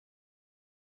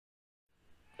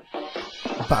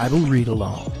Bible Read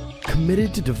Along,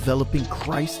 committed to developing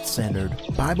Christ-centered,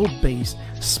 Bible-based,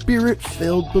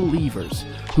 Spirit-filled believers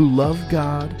who love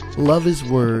God, love His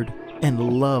Word, and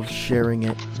love sharing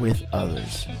it with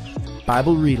others.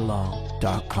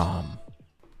 BibleReadAlong.com.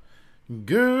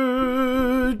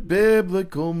 Good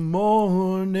biblical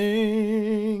morning.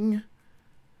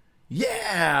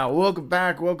 Yeah, welcome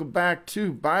back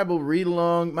to Bible Read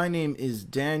Along. My name is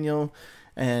Daniel,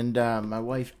 and my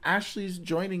wife Ashley's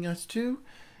joining us too.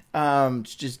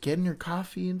 Just getting her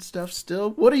coffee and stuff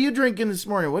still. What are you drinking this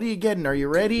morning? What are you getting? Are you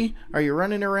ready? Are you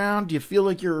running around? Do you feel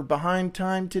like you're behind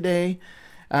time today?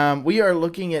 We are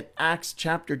looking at Acts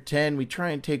chapter 10. We try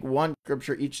and take one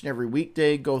scripture each and every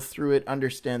weekday, go through it,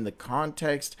 understand the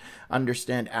context,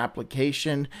 understand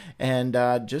application, and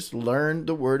just learn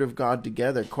the Word of God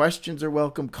together. Questions are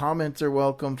welcome. Comments are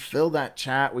welcome. Fill that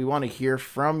chat. We want to hear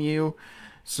from you.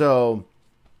 So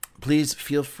please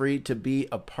feel free to be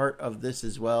a part of this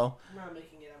as well. I'm not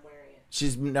making it. I'm wearing it.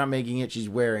 She's not making it. She's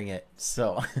wearing it.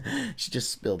 So she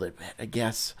just spilled it, I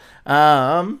guess.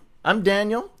 I'm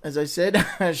Daniel. As I said,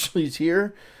 Ashley's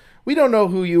here. We don't know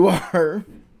who you are.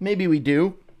 Maybe we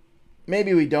do.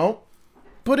 Maybe we don't.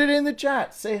 Put it in the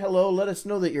chat. Say hello. Let us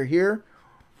know that you're here.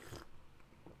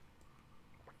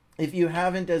 If you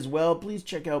haven't as well, please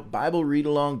check out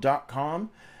BibleReadAlong.com.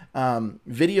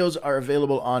 Videos are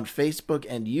available on Facebook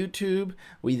and YouTube.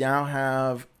 We now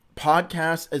have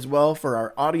podcasts as well for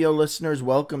our audio listeners.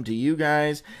 Welcome to you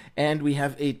guys. And we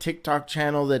have a TikTok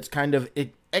channel that's kind of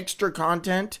extra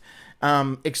content,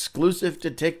 exclusive to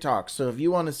TikTok. So if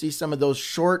you want to see some of those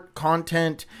short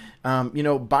content,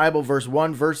 Bible verse,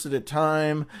 one verse at a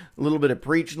time, a little bit of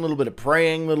preaching, a little bit of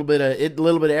praying, a little bit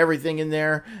of everything in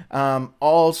there,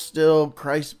 all still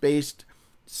Christ-based,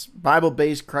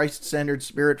 Bible-based, Christ-centered,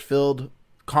 Spirit-filled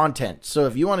content. So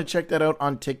if you want to check that out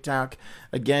on TikTok,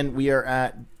 again, we are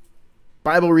at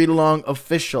Bible Read Along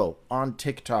Official on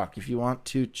TikTok if you want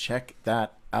to check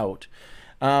that out.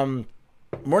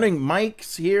 Morning,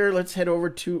 Mike's here. Let's head over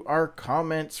to our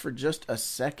comments for just a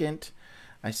second.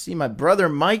 I see my brother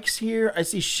Mike's here. I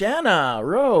see Shanna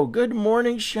Rowe. Good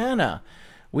morning, Shanna.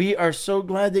 We are so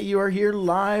glad that you are here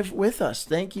live with us.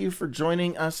 Thank you for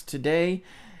joining us today.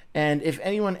 And if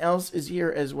anyone else is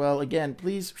here as well, again,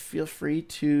 please feel free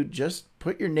to just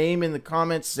put your name in the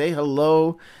comments. Say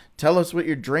hello. Tell us what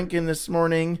you're drinking this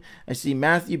morning. I see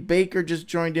Matthew Baker just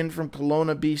joined in from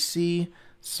Kelowna, BC.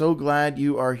 So glad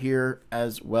you are here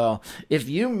as well. If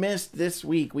you missed this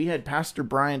week, we had Pastor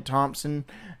Brian Thompson.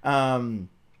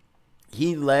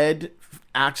 He led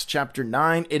Acts chapter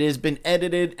 9. It has been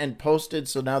edited and posted,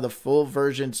 so now the full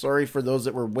version. Sorry for those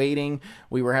that were waiting.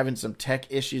 We were having some tech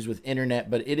issues with internet,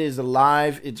 but it is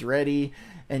live. It's ready,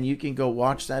 and you can go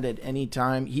watch that at any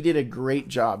time. He did a great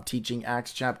job teaching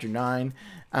Acts chapter 9.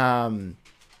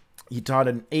 He taught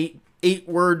an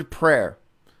eight-word prayer.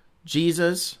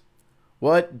 Jesus,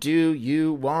 what do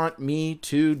you want me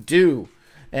to do?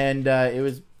 And it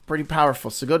was pretty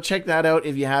powerful. So go check that out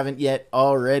if you haven't yet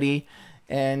already.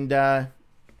 And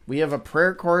we have a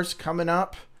prayer course coming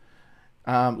up.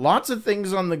 Lots of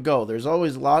things on the go. There's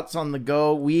always lots on the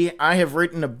go. I have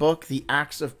written a book, The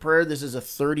Acts of Prayer. This is a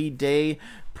 30-day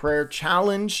prayer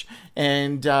challenge.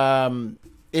 And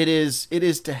it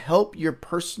is to help your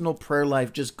personal prayer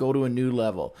life just go to a new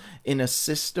level in a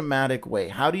systematic way.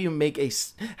 How do you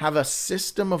have a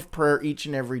system of prayer each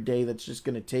and every day that's just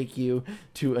going to take you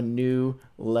to a new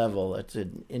level? That's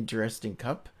an interesting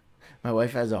cup. My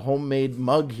wife has a homemade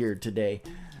mug here today.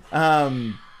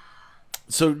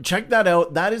 So check that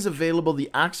out. That is available.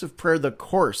 The Acts of Prayer, the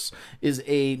course, is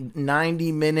a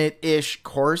 90-minute-ish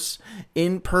course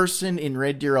in person in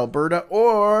Red Deer, Alberta,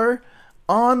 or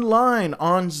online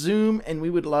on Zoom, and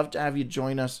we would love to have you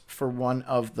join us for one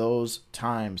of those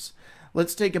times.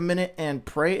 Let's take a minute and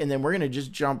pray, and then we're going to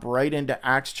just jump right into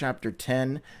Acts chapter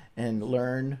 10 and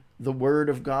learn the Word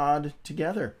of God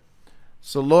together.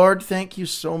 So, Lord, thank you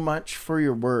so much for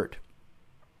your Word.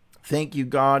 Thank you,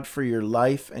 God, for your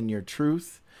life and your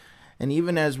truth. And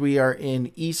even as we are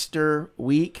in Easter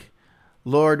week,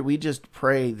 Lord, we just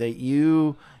pray that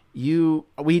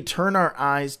we turn our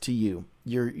eyes to you,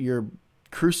 your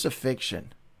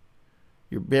crucifixion,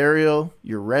 your burial,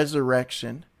 your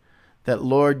resurrection, that,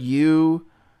 Lord, you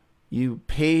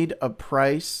paid a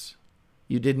price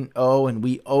you didn't owe, and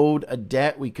we owed a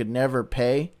debt we could never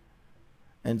pay.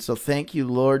 And so thank you,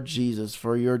 Lord Jesus,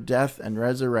 for your death and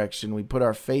resurrection. We put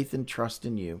our faith and trust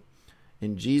in you.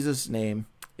 In Jesus' name,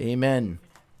 amen.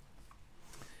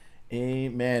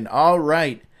 Amen. All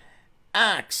right.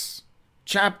 Acts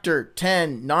chapter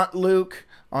 10, not Luke.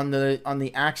 On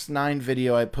the Acts 9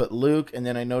 video, I put Luke, and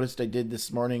then I noticed I did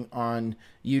this morning on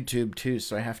YouTube too,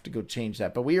 so I have to go change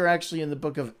that. But we are actually in the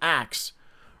book of Acts,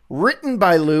 written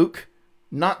by Luke,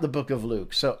 not the book of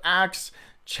Luke. So Acts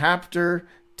chapter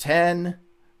 10.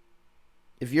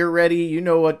 If you're ready, you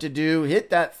know what to do. Hit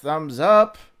that thumbs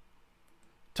up.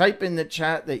 Type in the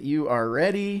chat that you are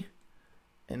ready.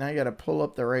 And I got to pull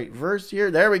up the right verse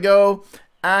here. There we go.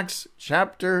 Acts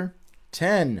chapter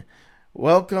 10.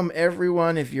 Welcome,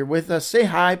 everyone. If you're with us, say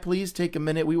hi. Please take a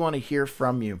minute. We want to hear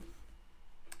from you.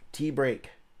 Tea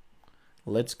break.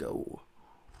 Let's go.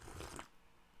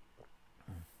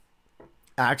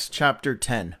 Acts chapter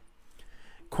 10.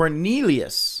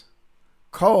 Cornelius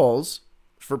calls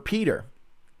for Peter.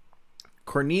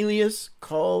 Cornelius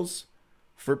calls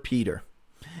for Peter.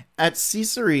 At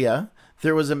Caesarea,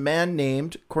 there was a man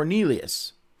named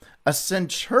Cornelius, a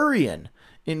centurion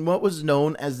in what was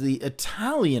known as the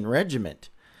Italian regiment.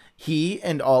 He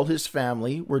and all his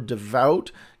family were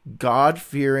devout,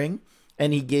 God-fearing,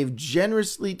 and he gave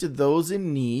generously to those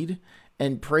in need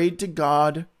and prayed to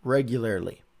God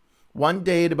regularly. One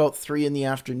day at about 3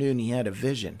 p.m, he had a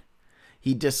vision.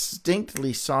 He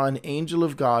distinctly saw an angel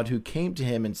of God who came to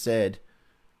him and said,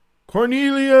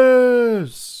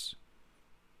 "Cornelius!"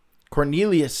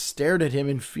 Cornelius stared at him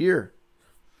in fear.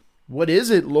 "What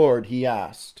is it, Lord?" he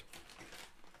asked.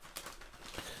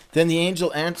 Then the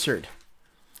angel answered,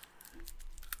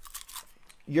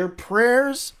 "Your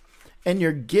prayers and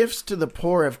your gifts to the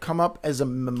poor have come up as a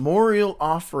memorial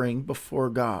offering before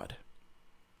God.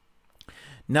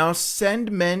 Now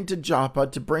send men to Joppa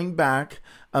to bring back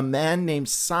a man named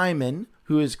Simon,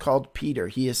 who is called Peter.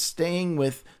 He is staying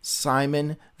with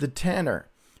Simon the tanner,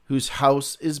 whose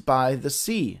house is by the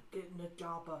sea." Getting a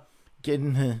Joppa.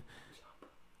 Getting a...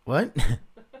 What?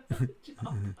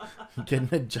 Getting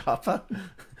a Joppa?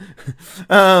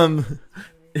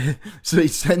 So he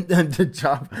sent them to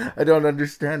Joppa. I don't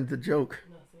understand the joke.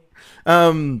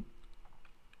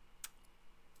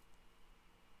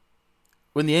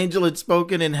 When the angel had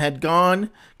spoken and had gone,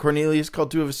 Cornelius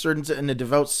called 2 of his servants and a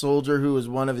devout soldier who was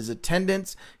one of his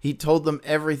attendants. He told them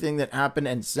everything that happened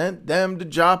and sent them to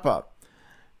Joppa.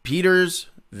 Peter's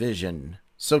vision.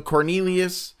 So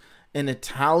Cornelius, an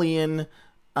Italian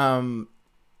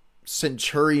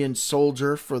centurion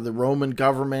soldier for the Roman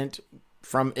government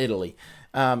from Italy.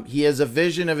 He has a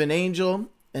vision of an angel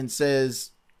and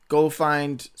says, "Go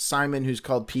find Simon, who's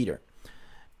called Peter."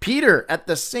 Peter, at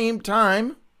the same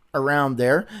time, around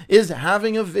there, is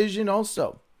having a vision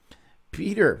also.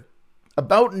 Peter,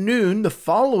 about noon the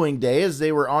following day, as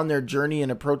they were on their journey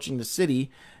and approaching the city,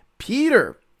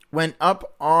 Peter went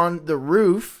up on the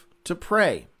roof to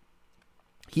pray.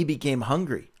 He became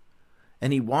hungry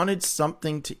and he wanted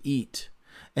something to eat.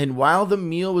 And while the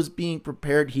meal was being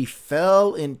prepared, he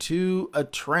fell into a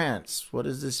trance. What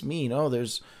does this mean? Oh,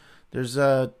 there's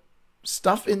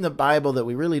stuff in the Bible that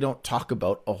we really don't talk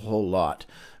about a whole lot.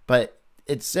 But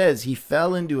it says he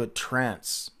fell into a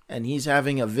trance, and he's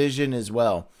having a vision as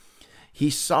well.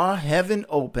 He saw heaven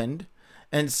opened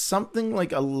and something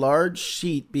like a large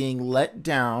sheet being let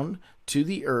down to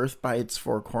the earth by its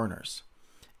 4 corners.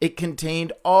 It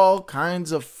contained all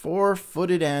kinds of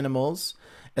 4-footed animals,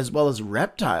 as well as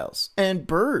reptiles and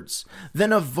birds.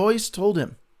 Then a voice told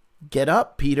him, "Get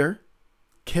up, Peter,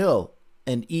 kill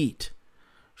and eat."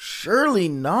 "Surely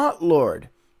not, Lord,"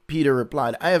 Peter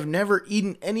replied. "I have never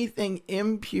eaten anything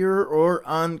impure or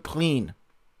unclean."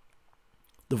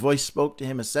 The voice spoke to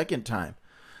him a second time.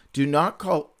 "Do not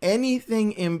call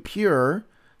anything impure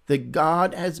that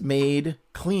God has made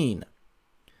clean."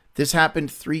 This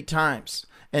happened 3 times,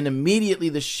 and immediately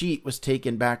the sheet was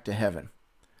taken back to heaven.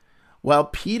 While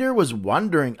Peter was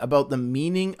wondering about the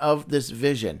meaning of this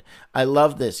vision, I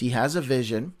love this. He has a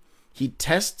vision. He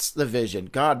tests the vision.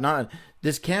 "God,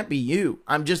 this can't be you.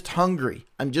 I'm just hungry.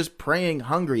 I'm just praying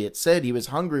hungry." It said he was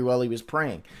hungry while he was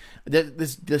praying.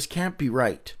 This can't be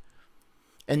right.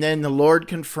 And then the Lord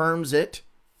confirms it.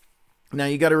 Now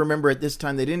you got to remember, at this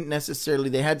time,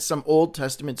 they had some Old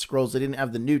Testament scrolls. They didn't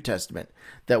have the New Testament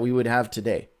that we would have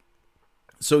today.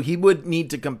 So he would need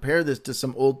to compare this to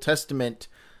some Old Testament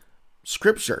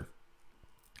scripture,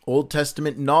 Old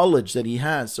Testament knowledge that he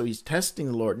has. So he's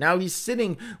testing the Lord. Now he's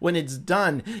sitting when it's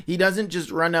done. He doesn't just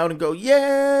run out and go,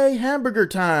 "Yay, hamburger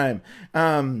time."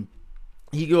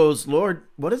 He goes, "Lord,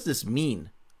 what does this mean?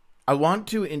 I want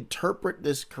to interpret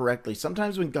this correctly."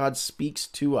 Sometimes when God speaks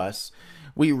to us,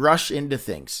 we rush into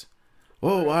things.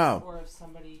 Oh, wow. Or if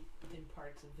somebody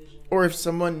imparts a vision. Or if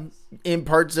someone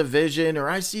imparts a vision, or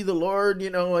I see the Lord,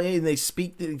 and they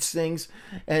speak these things.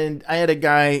 And I had a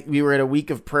guy, we were at a week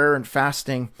of prayer and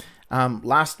fasting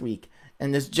last week,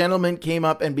 And this gentleman came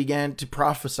up and began to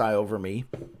prophesy over me.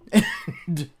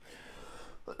 And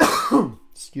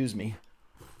excuse me.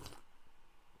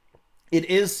 It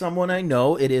is someone I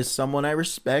know. It is someone I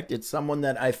respect. It's someone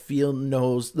that I feel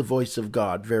knows the voice of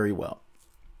God very well.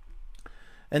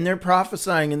 And they're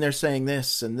prophesying and they're saying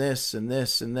this and this and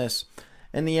this and this.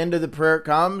 And the end of the prayer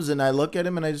comes and I look at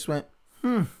him and I just went,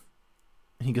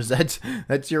 He goes,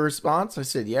 that's your response? I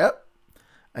said, yep.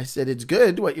 I said, it's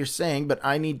good what you're saying, but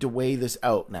I need to weigh this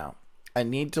out now. I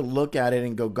need to look at it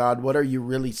and go, God, what are you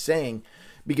really saying?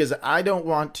 Because I don't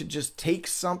want to just take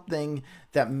something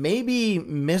that may be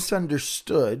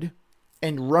misunderstood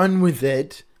and run with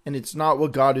it, and it's not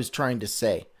what God is trying to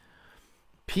say.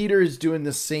 Peter is doing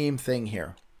the same thing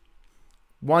here.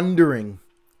 Wondering,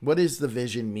 what does the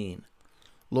vision mean?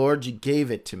 Lord, you gave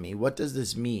it to me. What does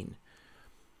this mean?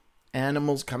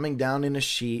 Animals coming down in a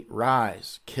sheet,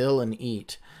 rise, kill and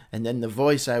eat. And then the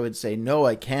voice, I would say, no,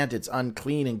 I can't, it's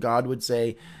unclean. And God would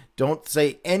say, don't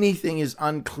say anything is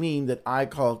unclean that I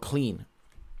call clean.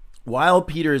 While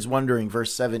Peter is wondering,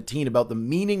 verse 17, about the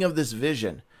meaning of this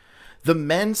vision, the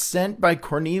men sent by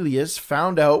Cornelius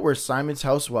found out where Simon's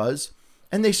house was,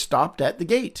 and they stopped at the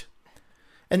gate.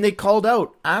 And they called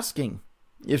out, asking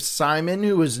if Simon,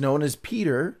 who was known as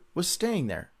Peter, was staying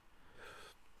there.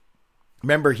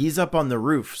 Remember, he's up on the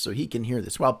roof, so he can hear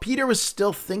this. While Peter was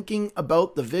still thinking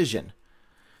about the vision,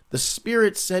 the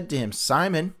Spirit said to him,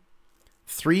 Simon,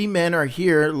 3 men are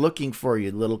here looking for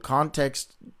you. Little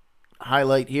context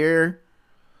highlight here.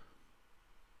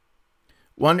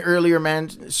 One earlier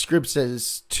manuscript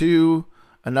says 2.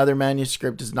 Another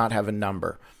manuscript does not have a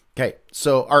number. Okay,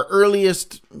 so our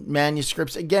earliest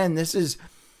manuscripts, again, this is,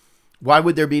 why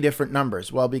would there be different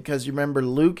numbers? Well, because you remember,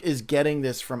 Luke is getting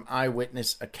this from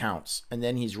eyewitness accounts, and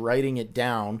then he's writing it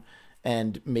down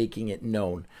and making it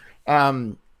known.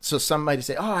 So some might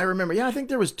say, oh, I remember. Yeah, I think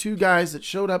there was 2 guys that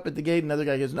showed up at the gate. Another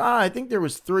guy goes, no, I think there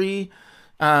was 3.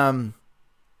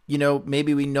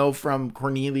 Maybe we know from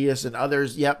Cornelius and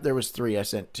others. Yep, there was 3. I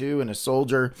sent 2 and a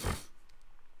soldier.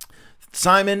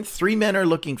 Simon, 3 men are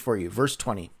looking for you. Verse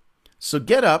 20. So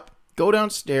get up, go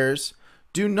downstairs.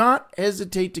 Do not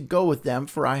hesitate to go with them,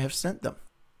 for I have sent them.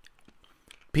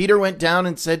 Peter went down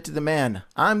and said to the man,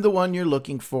 I'm the one you're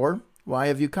looking for. Why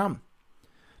have you come?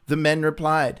 The men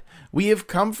replied, we have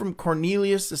come from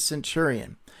Cornelius the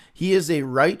centurion. He is a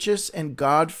righteous and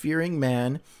God-fearing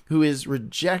man who is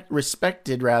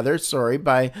respected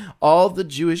by all the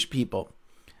Jewish people.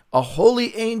 A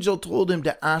holy angel told him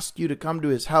to ask you to come to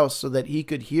his house so that he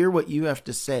could hear what you have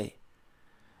to say.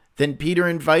 Then Peter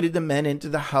invited the men into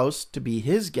the house to be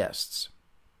his guests.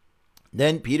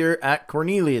 Then Peter at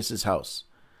Cornelius' house.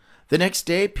 The next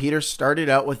day, Peter started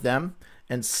out with them,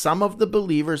 and some of the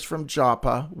believers from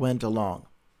Joppa went along.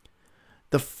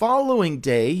 The following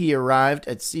day, he arrived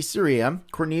at Caesarea.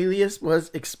 Cornelius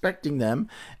was expecting them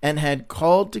and had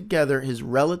called together his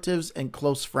relatives and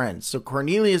close friends. So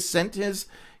Cornelius sent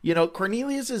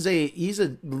Cornelius he's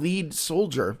a lead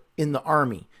soldier in the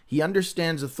army. He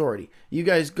understands authority. You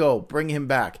guys go, bring him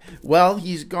back. Well,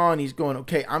 he's gone. He's going,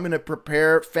 okay, I'm going to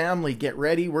prepare family. Get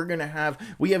ready.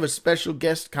 We have a special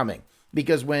guest coming.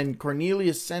 Because when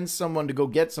Cornelius sends someone to go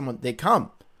get someone, they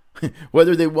come,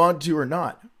 whether they want to or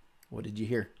not. What did you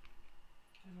hear?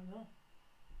 I don't know.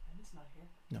 It's not here.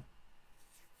 No.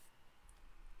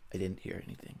 I didn't hear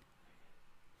anything.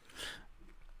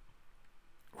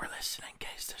 We're listening in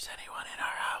case there's anyone in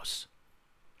our house.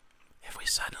 If we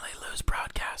suddenly lose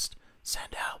broadcast,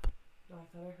 send help. No,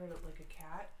 I thought I heard it like a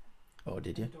cat. Oh,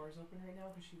 did you? The door's open right now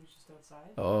because she was just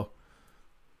outside. Oh.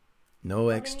 No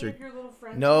extra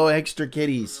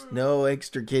kitties. No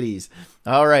extra kitties.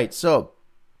 All right, so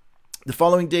the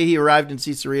following day he arrived in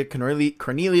Caesarea.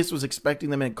 Cornelius was expecting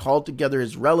them and called together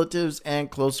his relatives and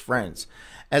close friends.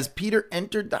 As Peter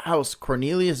entered the house,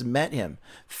 Cornelius met him,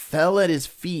 fell at his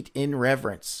feet in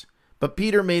reverence. But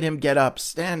Peter made him get up.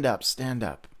 Stand up, stand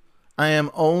up. I am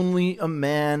only a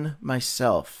man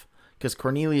myself. Because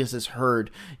Cornelius has heard.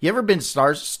 You ever been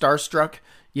starstruck?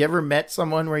 You ever met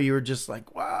someone where you were just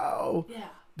like, wow. Yeah.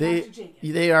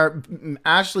 They are.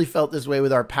 Ashley felt this way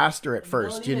with our pastor at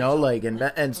first,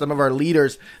 and some of our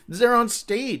leaders. They're on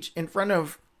stage in front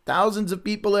of thousands of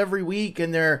people every week,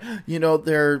 and they're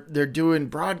doing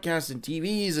broadcasts and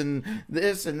TVs and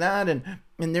this and that, and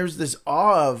there's this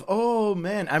awe of, oh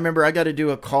man. I remember I got to do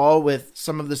a call with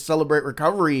some of the Celebrate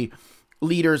Recovery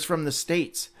leaders from the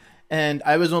States. And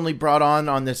I was only brought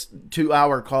on this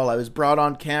 2-hour call. I was brought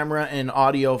on camera and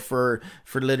audio for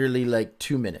literally like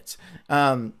 2 minutes.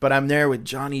 But I'm there with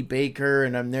Johnny Baker,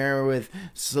 and I'm there with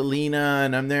Selena,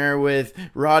 and I'm there with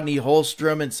Rodney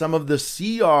Holstrom and some of the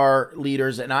CR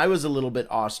leaders. And I was a little bit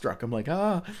awestruck. I'm like,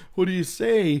 what do you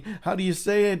say? How do you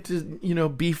say it to,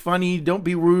 be funny? Don't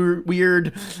be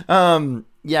weird.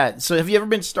 Yeah. So have you ever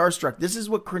been starstruck? This is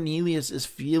what Cornelius is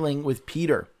feeling with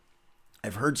Peter.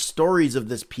 I've heard stories of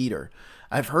this Peter.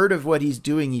 I've heard of what he's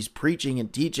doing. He's preaching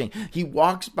and teaching. He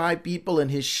walks by people and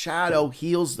his shadow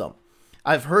heals them.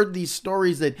 I've heard these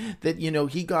stories that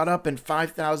he got up and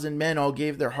 5,000 men all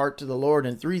gave their heart to the Lord,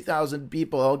 and 3,000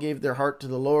 people all gave their heart to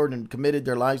the Lord and committed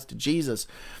their lives to Jesus.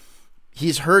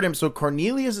 He's heard him. So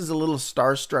Cornelius is a little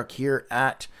starstruck here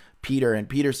at Peter, and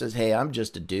Peter says, "Hey, I'm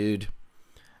just a dude.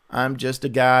 I'm just a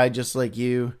guy just like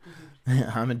you.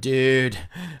 I'm a dude."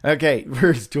 Okay,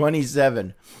 verse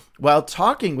 27. While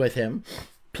talking with him,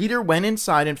 Peter went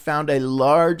inside and found a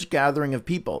large gathering of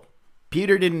people.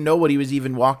 Peter didn't know what he was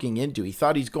even walking into. He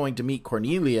thought he's going to meet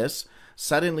Cornelius.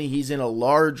 Suddenly, he's in a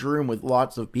large room with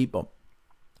lots of people.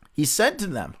 He said to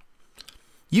them,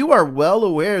 "You are well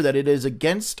aware that it is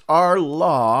against our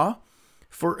law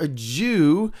for a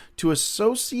Jew to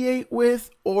associate with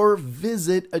or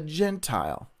visit a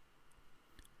Gentile.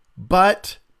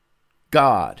 But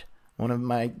God," one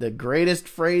of the greatest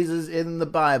phrases in the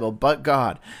Bible, "but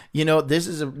God." This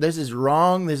is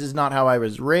wrong. This is not how I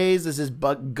was raised.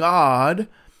 "But God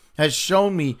has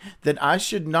shown me that I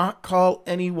should not call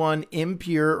anyone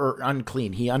impure or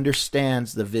unclean." He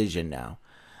understands the vision now.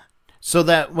 "So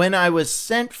that when I was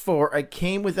sent for, I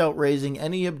came without raising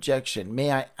any objection.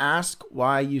 May I ask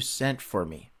why you sent for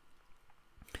me?"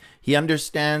 He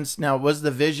understands now. Was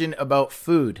the vision about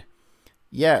food?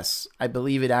 Yes, I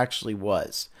believe it actually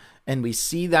was. And we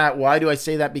see that. Why do I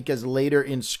say that? Because later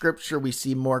in Scripture, we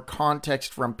see more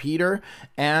context from Peter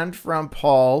and from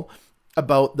Paul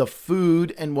about the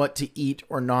food and what to eat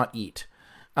or not eat.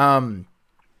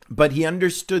 But he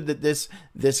understood that this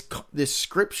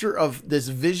scripture of this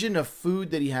vision of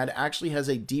food that he had actually has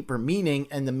a deeper meaning.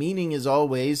 And the meaning is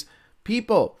always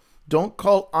people. Don't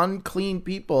call unclean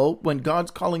people when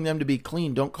God's calling them to be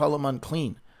clean. Don't call them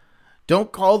unclean.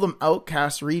 Don't call them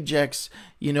outcasts, rejects,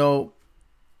 we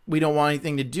don't want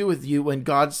anything to do with you, when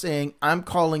God's saying, I'm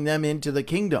calling them into the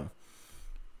kingdom.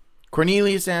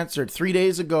 Cornelius answered, 3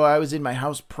 days ago, I was in my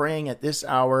house praying at this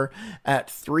hour at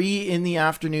 3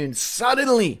 p.m.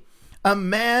 Suddenly, a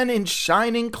man in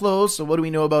shining clothes. So what do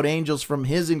we know about angels from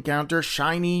his encounter?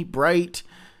 Shiny, bright.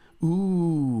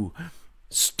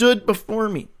 Stood before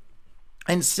me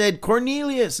and said,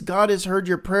 "Cornelius, God has heard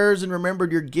your prayers and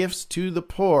remembered your gifts to the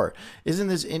poor." Isn't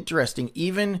this interesting?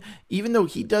 Even though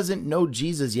he doesn't know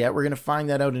Jesus yet, we're going to find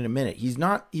that out in a minute. He's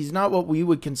not what we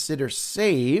would consider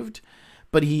saved,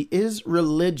 but he is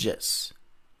religious.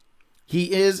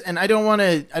 He is, and I don't want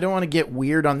to get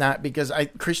weird on that, because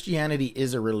Christianity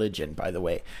is a religion, by the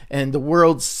way, and the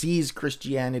world sees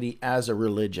Christianity as a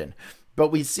religion. But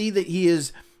we see that he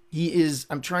is,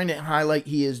 I'm trying to highlight,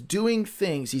 he is doing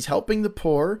things. He's helping the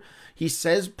poor. He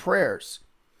says prayers,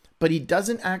 but he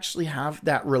doesn't actually have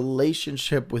that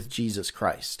relationship with Jesus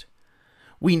Christ.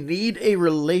 We need a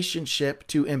relationship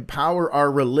to empower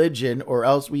our religion, or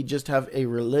else we just have a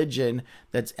religion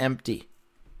that's empty.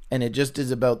 And it just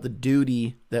is about the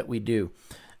duty that we do.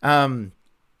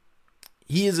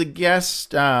 He is a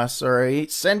guest,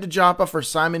 send to Joppa for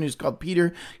Simon, who's called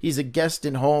Peter. He's a guest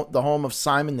in the home of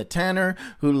Simon the tanner,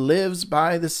 who lives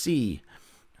by the sea.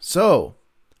 So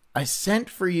I sent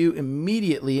for you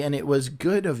immediately, and it was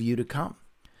good of you to come.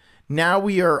 Now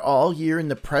we are all here in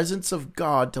the presence of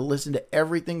God to listen to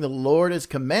everything the Lord has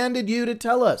commanded you to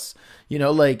tell us.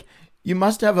 You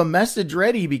must have a message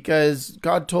ready, because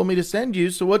God told me to send you.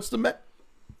 So what's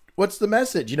the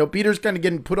message? Peter's kind of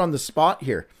getting put on the spot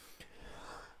here.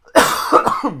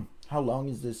 How long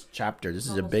is this chapter? This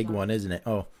is a big one, isn't it?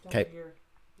 Oh, okay.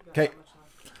 Okay.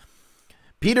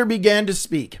 Peter began to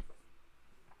speak.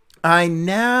 I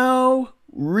now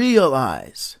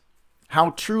realize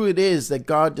how true it is that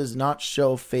God does not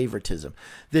show favoritism.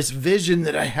 This vision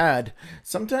that I had,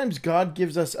 sometimes God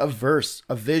gives us a verse,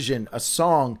 a vision, a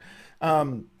song.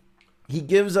 He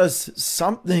gives us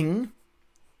something.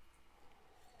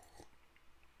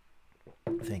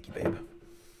 Thank you, babe.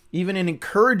 Even an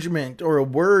encouragement or a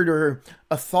word or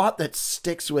a thought that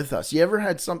sticks with us. You ever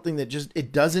had something that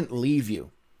it doesn't leave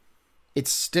you? It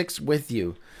sticks with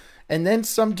you. And then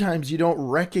sometimes you don't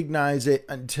recognize it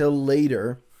until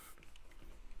later.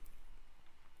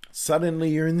 Suddenly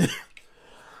you're in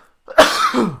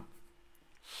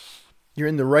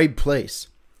the right place.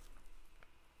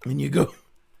 And you go,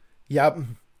 yep,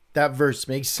 That verse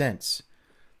makes sense.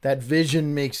 That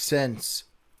vision makes sense.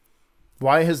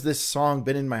 Why has this song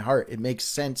been in my heart? It makes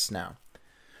sense now.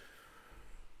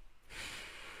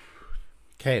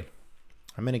 Okay.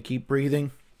 I'm going to keep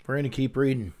breathing. We're going to keep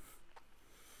reading.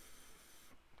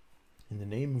 In the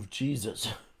name of Jesus.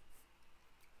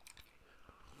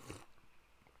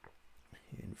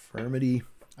 Infirmity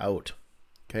out.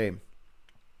 Okay.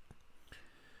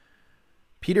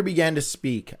 Peter began to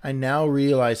speak. I now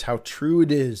realize how true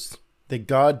it is that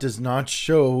God does not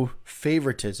show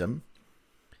favoritism,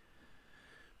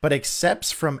 but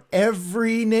accepts from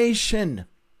every nation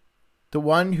the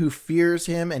one who fears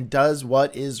him and does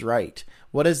what is right.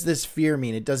 What does this fear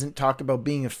mean? It doesn't talk about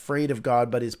being afraid of God,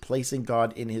 but is placing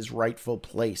God in his rightful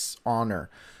place, honor.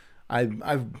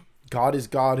 God is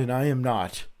God and I am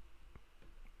not.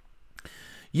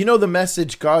 You know the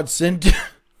message God sent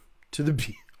to the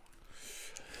people.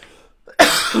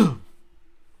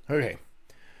 Okay.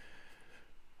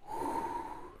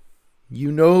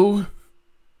 You know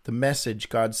the message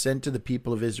God sent to the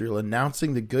people of Israel,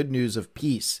 announcing the good news of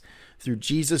peace through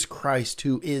Jesus Christ,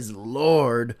 who is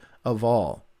Lord of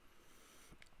all.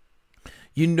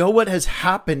 You know what has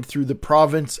happened through the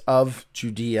province of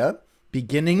Judea,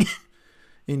 beginning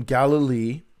in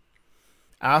Galilee,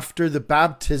 after the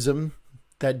baptism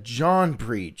that John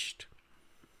preached.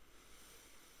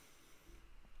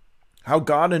 How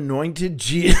God anointed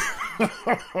Jesus.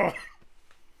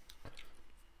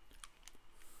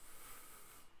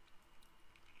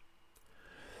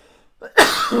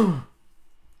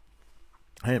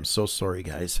 I am so sorry,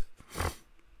 guys.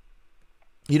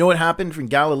 You know what happened from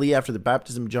Galilee after the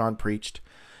baptism John preached?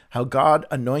 How God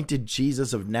anointed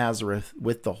Jesus of Nazareth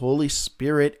with the Holy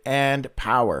Spirit and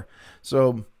power.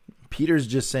 So Peter's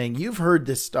just saying, you've heard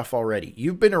this stuff already.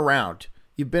 You've been around.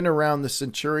 You've been around the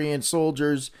centurion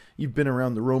soldiers. You've been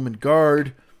around the Roman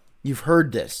guard. You've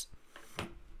heard this.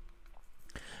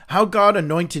 How God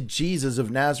anointed Jesus of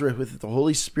Nazareth with the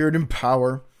Holy Spirit and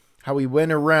power. How he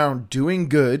went around doing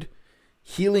good,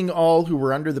 healing all who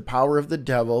were under the power of the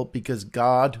devil, because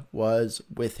God was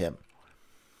with him.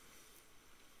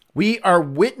 We are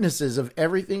witnesses of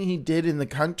everything he did in the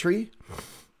country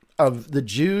of the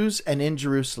Jews and in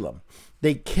Jerusalem.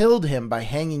 They killed him by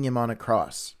hanging him on a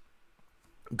cross.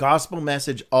 Gospel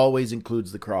message always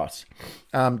includes the cross.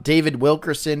 David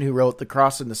Wilkerson, who wrote The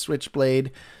Cross and the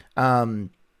Switchblade, and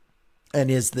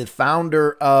is the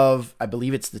founder of, I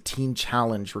believe it's the Teen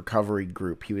Challenge Recovery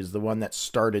Group. He was the one that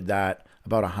started that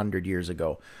about 100 years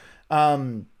ago.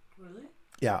 Really?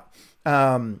 Yeah.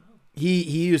 He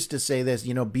used to say this,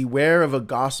 beware of a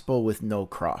gospel with no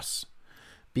cross.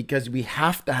 Because we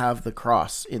have to have the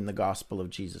cross in the gospel of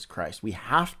Jesus Christ. We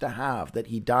have to have that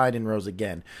he died and rose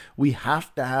again. We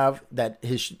have to have that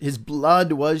his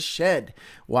blood was shed.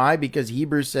 Why? Because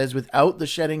Hebrews says without the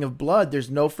shedding of blood,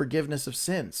 there's no forgiveness of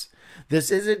sins.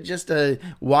 This isn't just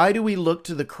why do we look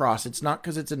to the cross? It's not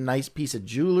because it's a nice piece of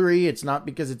jewelry. It's not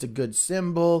because it's a good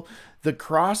symbol. The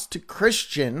cross to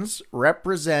Christians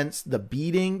represents the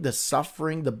beating, the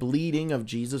suffering, the bleeding of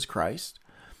Jesus Christ.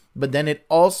 But then it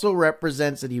also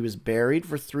represents that he was buried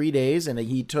for 3 days, and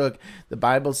the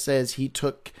Bible says he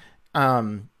took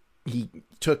sin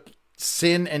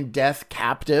and death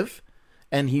captive,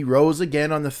 and he rose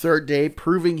again on the third day,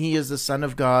 proving he is the Son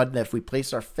of God, that if we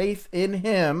place our faith in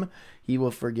him, he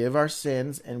will forgive our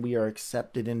sins, and we are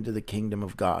accepted into the kingdom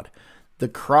of God. The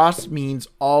cross means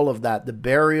all of that, the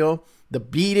burial, the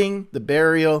beating, the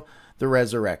burial, the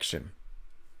resurrection.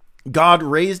 God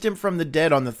raised him from the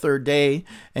dead on the third day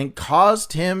and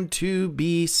caused him to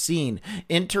be seen.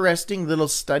 Interesting little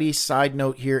study side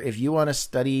note here. If you want to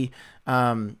study,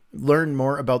 learn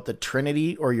more about the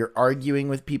Trinity, or you're arguing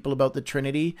with people about the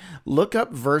Trinity, look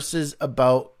up verses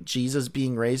about Jesus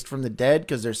being raised from the dead,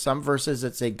 because there's some verses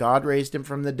that say God raised him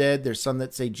from the dead. There's some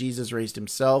that say Jesus raised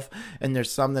himself, and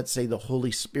there's some that say the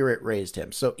Holy Spirit raised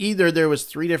him. So either there was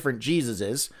 3 different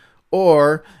Jesuses,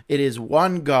 or it is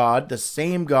one God, the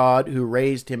same God who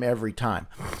raised him every time.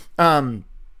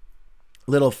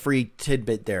 Little free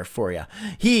tidbit there for you.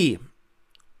 He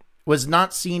was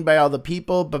not seen by all the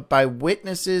people, but by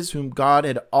witnesses whom God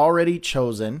had already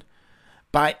chosen,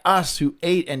 by us who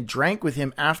ate and drank with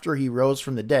him after he rose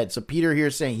from the dead. So Peter here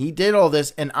is saying he did all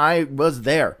this and I was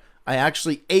there. I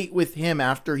actually ate with him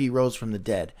after he rose from the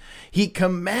dead. He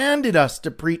commanded us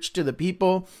to preach to the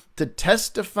people, to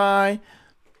testify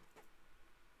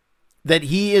that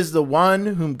he is the one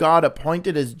whom God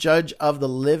appointed as judge of the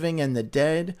living and the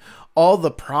dead. All the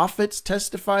prophets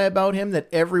testify about him, that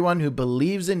everyone who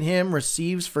believes in him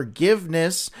receives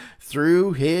forgiveness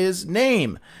through his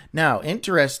name. Now,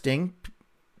 interesting,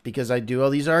 because I do all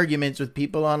these arguments with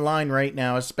people online right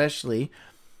now, especially,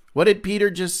 What did Peter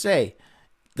just say?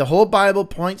 The whole Bible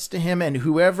points to him, and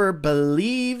whoever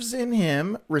believes in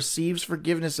him receives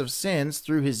forgiveness of sins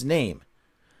through his name.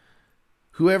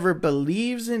 Whoever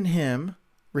believes in him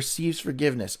receives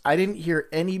forgiveness. I didn't hear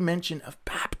any mention of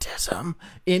baptism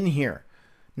in here.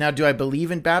 Now, do I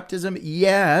believe in baptism?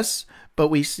 Yes, but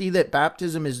we see that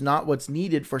baptism is not what's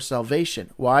needed for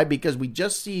salvation. Why? Because we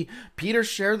just see Peter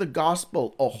share the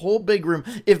gospel, a whole big room.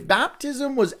 If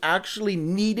baptism was actually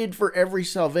needed for every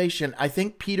salvation, I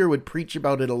think Peter would preach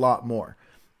about it a lot more.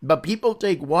 But people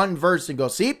take one verse and go,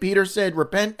 see, Peter said,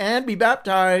 repent and be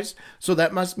baptized, so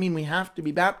that must mean we have to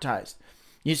be baptized.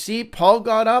 You see, Paul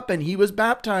got up and he was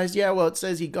baptized. Yeah, well, it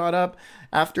says he got up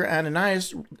after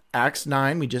Ananias, Acts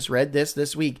 9, we just read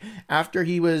this week, after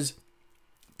he was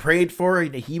prayed for,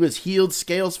 he was healed,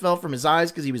 scales fell from his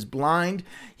eyes because he was blind.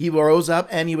 He rose up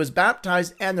and he was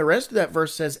baptized, and the rest of that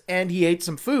verse says, and he ate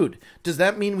some food. Does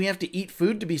that mean we have to eat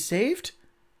food to be saved?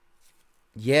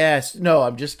 Yes. No,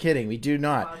 I'm just kidding. We do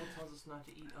not. The Bible tells us not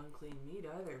to eat unclean meat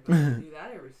either, but we do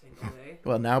that every single day.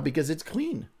 Well, now because it's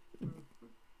clean.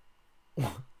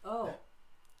 Oh.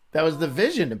 That was the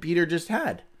vision that Peter just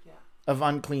had Yeah. of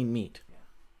unclean meat. Yeah.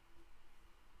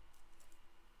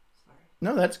 Sorry.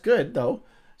 No, that's good, though.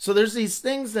 So there's these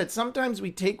things that sometimes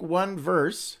we take one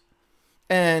verse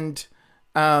and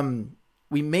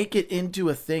we make it into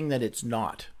a thing that it's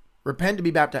not. Repent to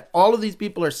be baptized. All of these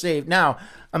people are saved. Now,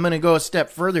 I'm going to go a step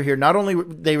further here. Not only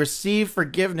they receive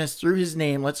forgiveness through his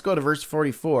name. Let's go to verse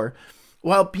 44.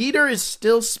 While Peter is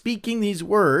still speaking these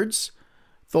words,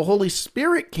 the Holy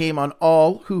Spirit came on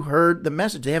all who heard the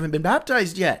message. They haven't been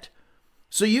baptized yet.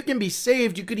 So you can be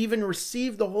saved. You could even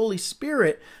receive the Holy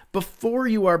Spirit before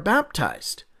you are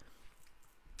baptized.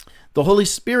 The Holy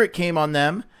Spirit came on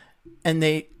them, and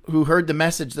they who heard the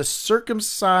message, the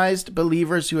circumcised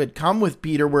believers who had come with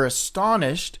Peter were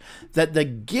astonished that the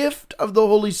gift of the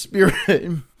Holy Spirit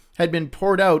had been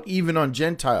poured out even on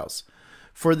Gentiles.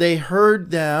 For they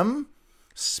heard them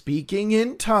speaking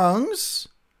in tongues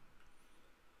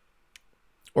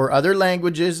or other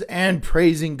languages and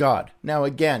praising God. Now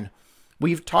again,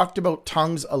 we've talked about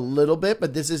tongues a little bit,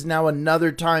 but this is now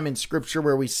another time in Scripture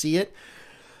where we see it.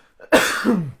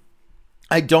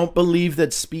 I don't believe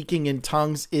that speaking in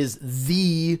tongues is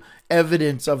the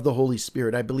evidence of the Holy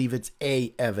Spirit. I believe it's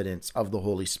a evidence of the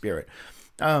Holy Spirit.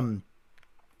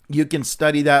 You can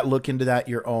study that, look into that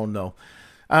your own though.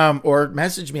 Or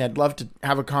message me. I'd love to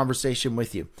have a conversation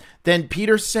with you. Then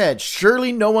Peter said,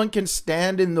 surely no one can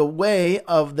stand in the way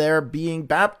of their being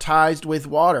baptized with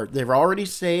water. They're already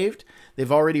saved.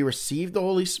 They've already received the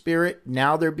Holy Spirit.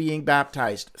 Now they're being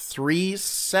baptized. 3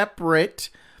 separate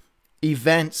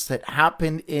events that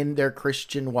happen in their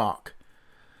Christian walk.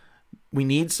 We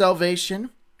need salvation.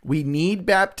 We need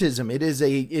baptism. It is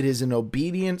an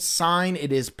obedient sign.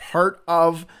 It is part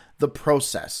of the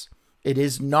process. It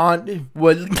is not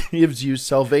what gives you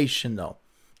salvation, though.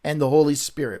 And the Holy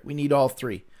Spirit. We need all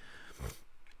 3.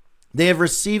 They have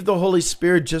received the Holy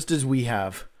Spirit just as we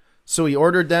have. So he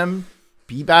ordered them,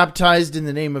 be baptized in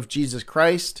the name of Jesus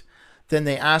Christ. Then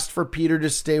they asked for Peter to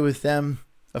stay with them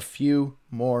a few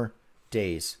more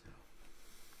days.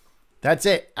 That's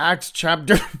it. Acts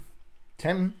chapter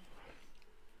 10.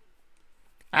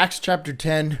 Acts chapter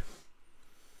 10.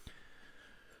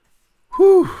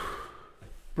 Whew.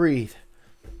 Breathe.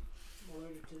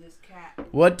 To this cat.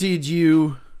 What did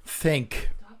you think?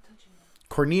 Stop touching that.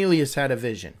 Cornelius had a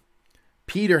vision.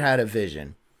 Peter had a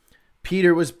vision.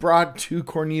 Peter was brought to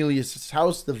Cornelius'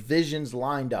 house. The visions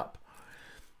lined up.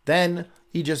 Then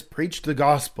he just preached the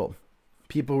gospel.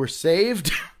 People were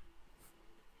saved.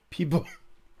 People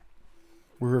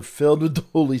were filled with the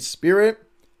Holy Spirit.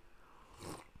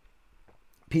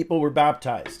 People were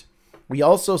baptized. We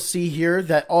also see here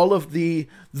that all of the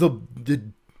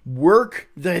work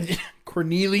that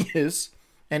Cornelius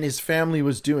and his family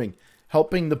was doing,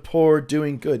 helping the poor,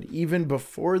 doing good, even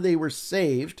before they were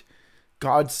saved,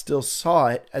 God still saw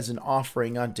it as an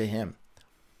offering unto him.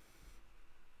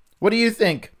 What do you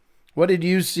think? What did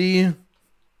you see?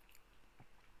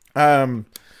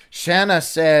 Shanna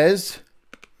says,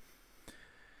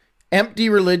 empty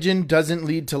religion doesn't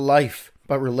lead to life,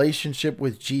 but relationship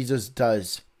with Jesus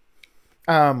does.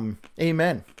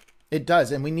 Amen. It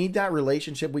does. And we need that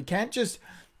relationship. We can't just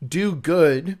do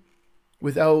good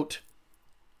without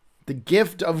the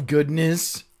gift of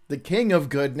goodness, the King of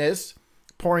goodness,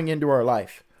 pouring into our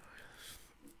life.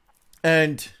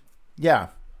 And yeah.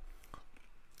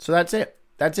 So that's it.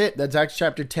 That's it. That's Acts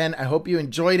chapter 10. I hope you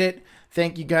enjoyed it.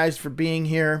 Thank you guys for being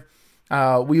here.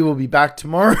 We will be back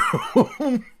tomorrow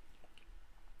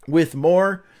with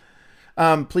more.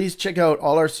 Please check out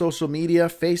all our social media,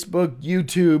 Facebook,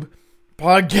 YouTube,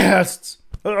 podcasts,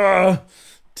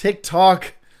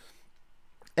 TikTok.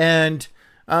 And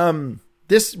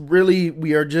this really,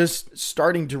 we are just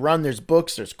starting to run. There's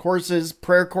books, there's courses,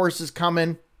 prayer courses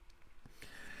coming.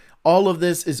 All of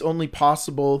this is only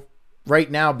possible right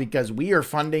now because we are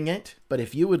funding it. But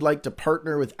if you would like to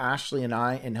partner with Ashley and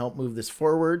I and help move this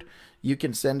forward, you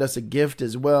can send us a gift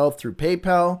as well through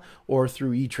PayPal or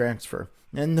through Etransfer.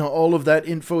 And all of that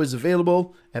info is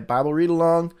available at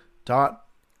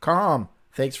BibleReadAlong.com.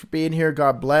 Thanks for being here.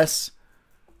 God bless.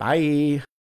 Bye.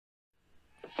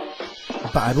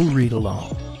 Bible Read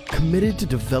Along, committed to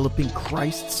developing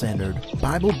Christ-centered,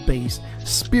 Bible-based,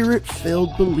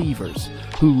 Spirit-filled believers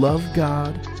who love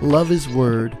God, love His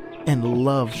Word, and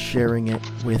love sharing it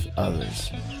with others.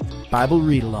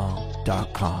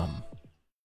 BibleReadAlong.com.